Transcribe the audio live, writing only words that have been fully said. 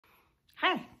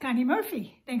Hi, Connie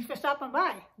Murphy. Thanks for stopping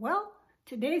by. Well,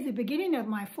 today's the beginning of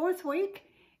my 4th week,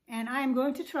 and I'm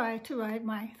going to try to ride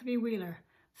my 3-wheeler.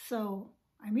 So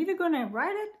I'm either going to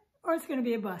ride it or it's going to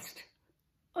be a bust.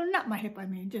 Oh, not my hip, I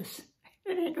mean, just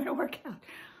it ain't going to work out.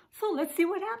 So let's see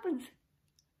what happens.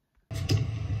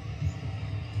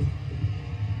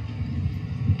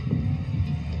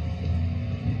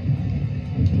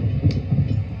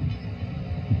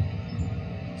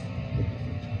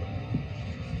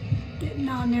 Getting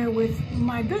on there with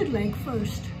my good leg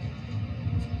first.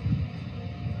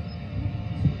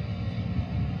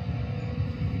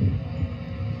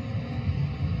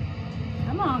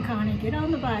 Come on, Connie, get on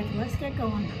the bike. Let's get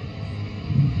going.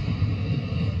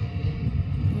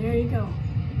 There you go.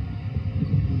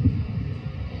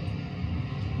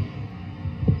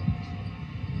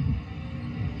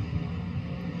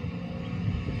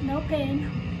 No pain.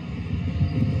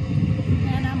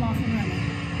 And I'm off and running.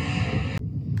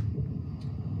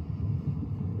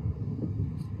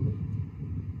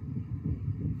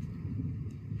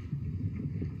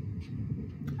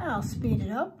 I'll speed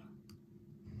it up.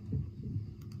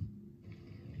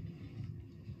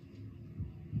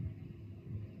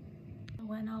 I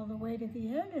went all the way to the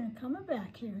end and coming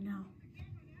back here now.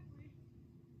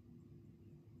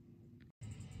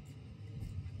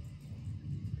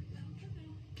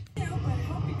 I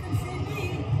hope you can see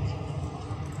me.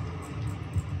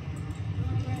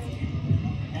 Alright,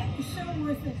 that was so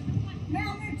worth it.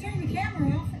 Now I'm going to turn the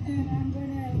camera off and I'm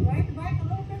going to ride the bike a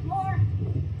little bit more.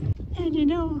 And you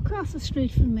know, across the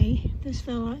street from me, this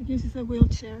fella uses a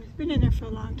wheelchair. He's been in there for a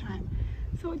long time.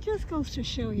 So it just goes to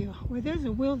show you, where there's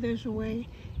a will, there's a way,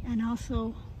 and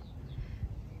also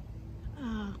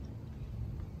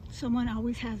someone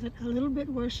always has it a little bit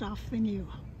worse off than you.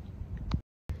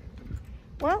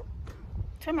 Well,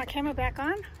 turn my camera back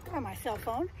on, or my cell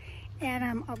phone, and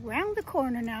I'm around the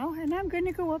corner now, and I'm going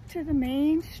to go up to the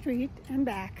main street and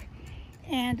back.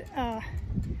 And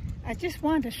I just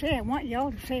wanted to say, I want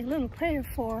y'all to say a little prayer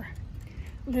for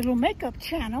Little Makeup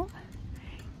Channel.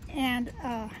 And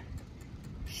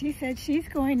she said she's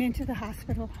going into the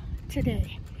hospital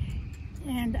today.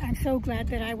 And I'm so glad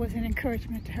that I was an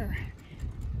encouragement to her.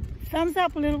 Thumbs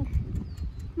up, Little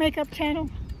Makeup Channel.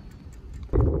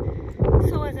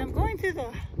 So as I'm going through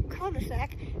the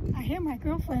cul-de-sac, I hear my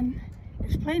girlfriend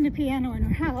is playing the piano in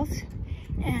her house.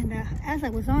 And as I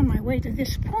was on my way to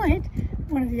this point,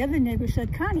 one of the other neighbors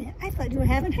said, "Connie, I thought you were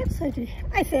having hip surgery."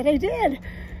 I said, "I did."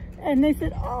 And they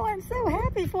said, "Oh, I'm so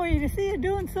happy for you to see you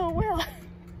doing so well."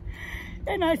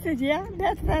 And I said, "Yeah,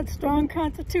 that's that strong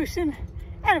constitution.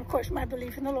 And of course, my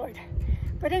belief in the Lord."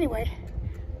 But anyway,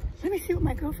 let me see what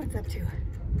my girlfriend's up to.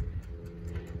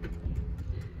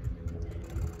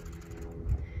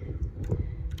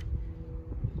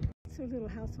 It's her little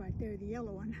house right there, the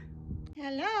yellow one.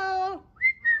 Hello. Hi.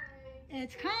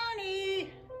 It's Connie.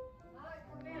 Hi,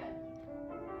 come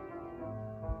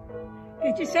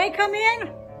in. Did you say come in?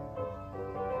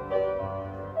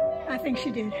 I think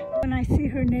she did. When I see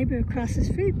her neighbor across the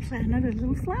street planted a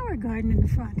little flower garden in the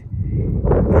front.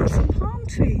 There's some palm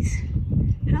trees.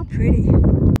 How pretty.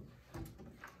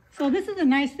 So this is a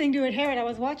nice thing to inherit. I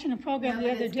was watching a program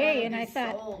the other day and I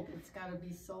thought, it's got to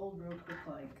be sold real quick,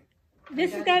 like.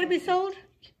 This has got to be sold?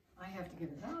 I have to give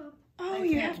it up. Oh,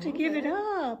 you have to give it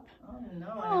up. Oh,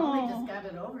 no, I only just got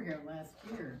it over here last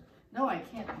year. No, I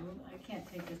can't move. I can't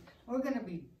take it. We're going to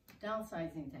be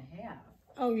downsizing to half.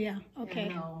 Oh, yeah. Okay.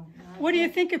 You know, what do you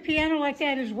think a piano like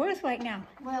that is worth right now?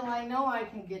 Well, I know I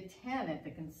can get 10 at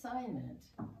the consignment,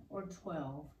 or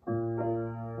 12.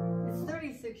 It's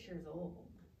 36 years old.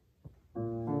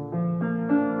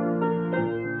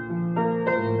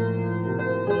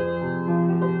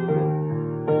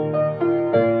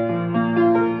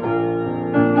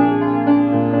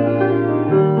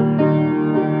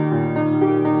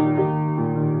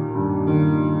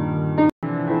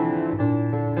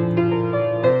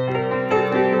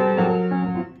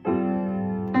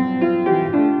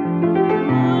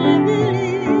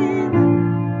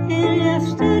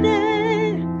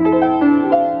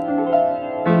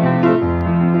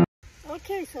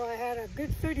 Okay, so I had a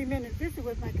good 30-minute visit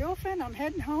with my girlfriend. I'm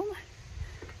heading home.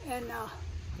 And hold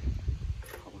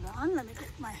on, let me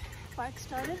get my bike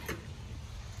started.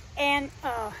 And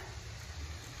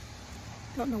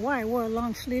don't know why I wore a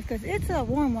long sleeve because it's a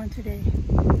warm one today.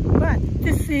 But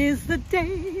this is the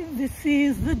day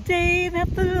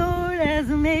that the Lord has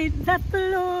made,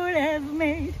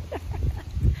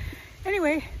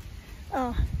 Anyway,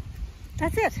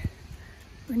 that's it.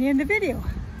 We're near the video.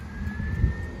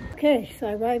 Okay, so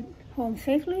I arrived home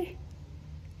safely,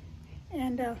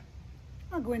 and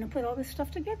I'll go in and put all this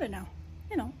stuff together now.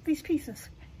 You know, these pieces.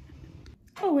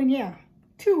 Oh, and yeah,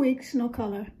 2 weeks, no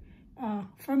color.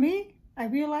 For me, I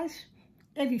realize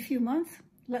every few months,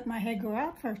 let my hair grow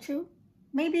out for 2,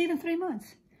 maybe even 3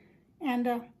 months. And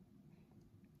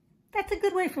that's a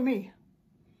good way for me,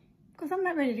 because I'm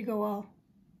not ready to go all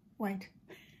white.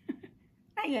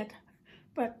 Not yet,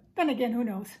 but then again, who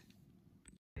knows?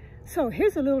 So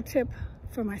here's a little tip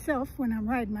for myself when I'm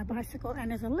riding my bicycle, and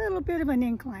there's a little bit of an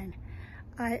incline.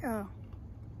 I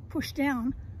push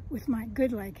down with my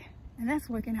good leg, and that's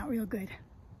working out real good.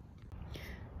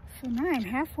 So now I'm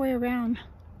halfway around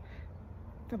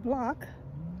the block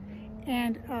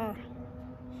and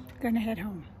gonna head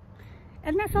home.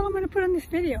 And that's all I'm gonna put on this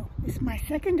video. It's my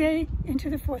 2nd day into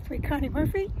the 4th week. Connie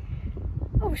Murphy,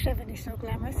 over 70 So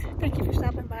Glamorous. Thank you for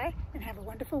stopping by and have a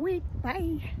wonderful week.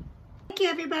 Bye. Thank you,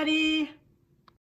 everybody.